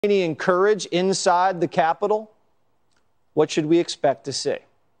Ukrainian courage inside the Capitol? What should we expect to see?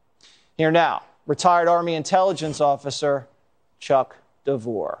 Here now, retired Army intelligence officer Chuck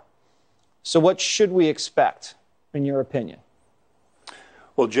DeVore. So what should we expect, in your opinion?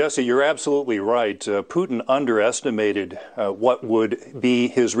 Well, Jesse, you're absolutely right. Putin underestimated what would be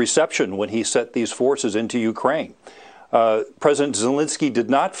his reception when he set these forces into Ukraine. President Zelensky did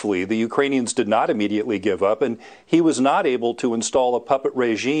not flee. The Ukrainians did not immediately give up, and he was not able to install a puppet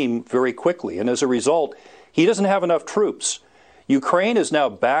regime very quickly. And as a result, he doesn't have enough troops. Ukraine is now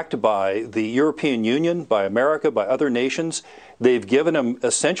backed by the European Union, by America, by other nations. They've given him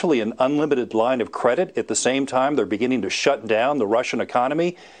essentially an unlimited line of credit. At the same time, they're beginning to shut down the Russian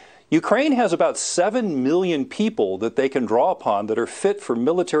economy. Ukraine has about 7 million people that they can draw upon that are fit for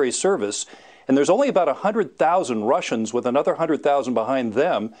military service. And there's only about 100,000 Russians with another 100,000 behind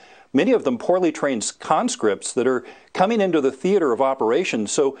them, many of them poorly trained conscripts that are coming into the theater of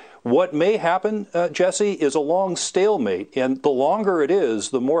operations. So what may happen, Jesse, is a long stalemate. And the longer it is,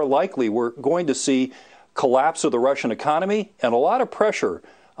 the more likely we're going to see collapse of the Russian economy and a lot of pressure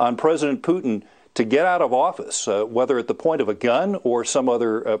on President Putin to get out of office, whether at the point of a gun or some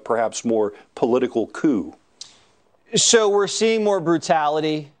other perhaps more political coup. So we're seeing more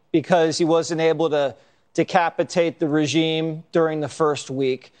brutality because he wasn't able to decapitate the regime during the first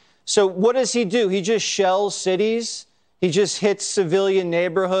week. So what does he do? He just shells cities? He just hits civilian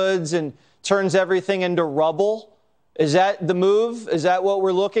neighborhoods and turns everything into rubble? Is that the move? Is that what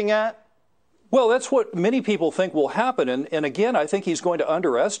we're looking at? Well, that's what many people think will happen. And again, I think he's going to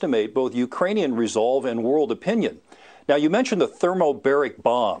underestimate both Ukrainian resolve and world opinion. Now, you mentioned the thermobaric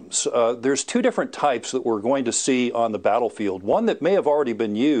bombs. There's two different types that we're going to see on the battlefield. One that may have already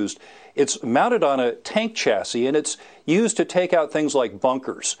been used. It's mounted on a tank chassis, and it's used to take out things like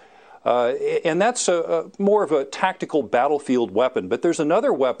bunkers. And that's more of a tactical battlefield weapon. But there's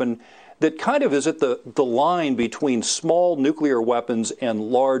another weapon that kind of is at the line between small nuclear weapons and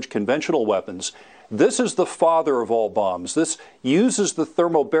large conventional weapons. This is the father of all bombs. This uses the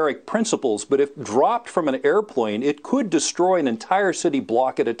thermobaric principles, but if dropped from an airplane, it could destroy an entire city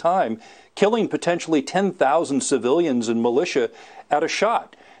block at a time, killing potentially 10,000 civilians and militia at a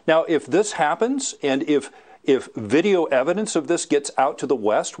shot. Now, if this happens, and if video evidence of this gets out to the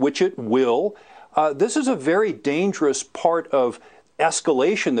West, which it will, this is a very dangerous part of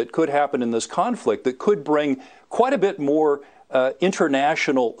escalation that could happen in this conflict that could bring quite a bit more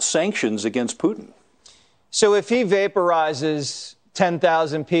international sanctions against Putin. So if he vaporizes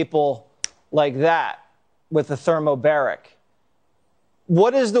 10,000 people like that with a thermobaric,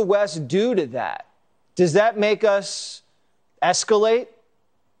 what does the West do to that? Does that make us escalate?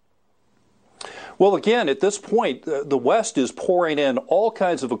 Well, again, at this point, the West is pouring in all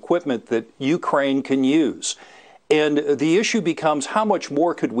kinds of equipment that Ukraine can use. And the issue becomes how much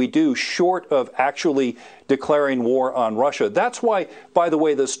more could we do short of actually declaring war on Russia? That's why, by the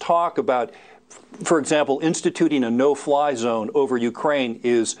way, this talk about, for example, instituting a no-fly zone over Ukraine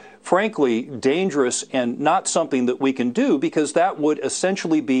is frankly dangerous and not something that we can do, because that would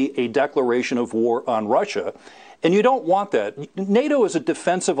essentially be a declaration of war on Russia. And you don't want that. NATO is a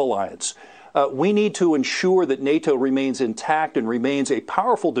defensive alliance. We need to ensure that NATO remains intact and remains a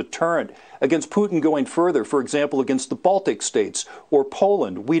powerful deterrent against Putin going further, for example, against the Baltic states or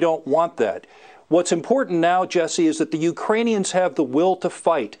Poland. We don't want that. What's important now, Jesse, is that the Ukrainians have the will to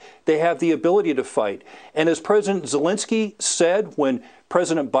fight. They have the ability to fight. And as President Zelensky said when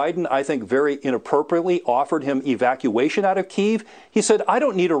President Biden, I think very inappropriately, offered him evacuation out of Kyiv, he said, "I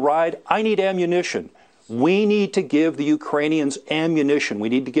don't need a ride, I need ammunition." We need to give the Ukrainians ammunition. We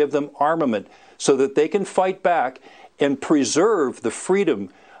need to give them armament so that they can fight back and preserve the freedom,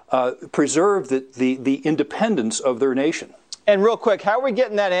 preserve the independence of their nation. And real quick, how are we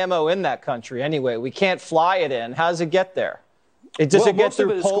getting that ammo in that country anyway? We can't fly it in. How does it get there? Does it get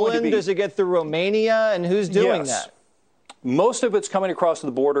through Poland? Does it get through Romania? And who's doing that? Most of it's coming across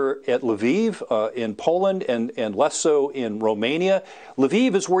the border at Lviv in Poland and less so in Romania.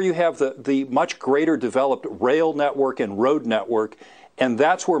 Lviv is where you have the much greater developed rail network and road network, and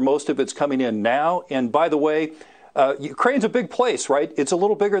that's where most of it's coming in now. And by the way, Ukraine's a big place, right? It's a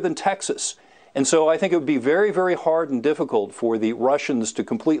little bigger than Texas. And so I think it would be very, very hard and difficult for the Russians to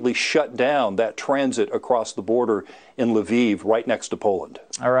completely shut down that transit across the border in Lviv right next to Poland.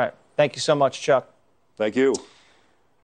 All right. Thank you so much, Chuck. Thank you.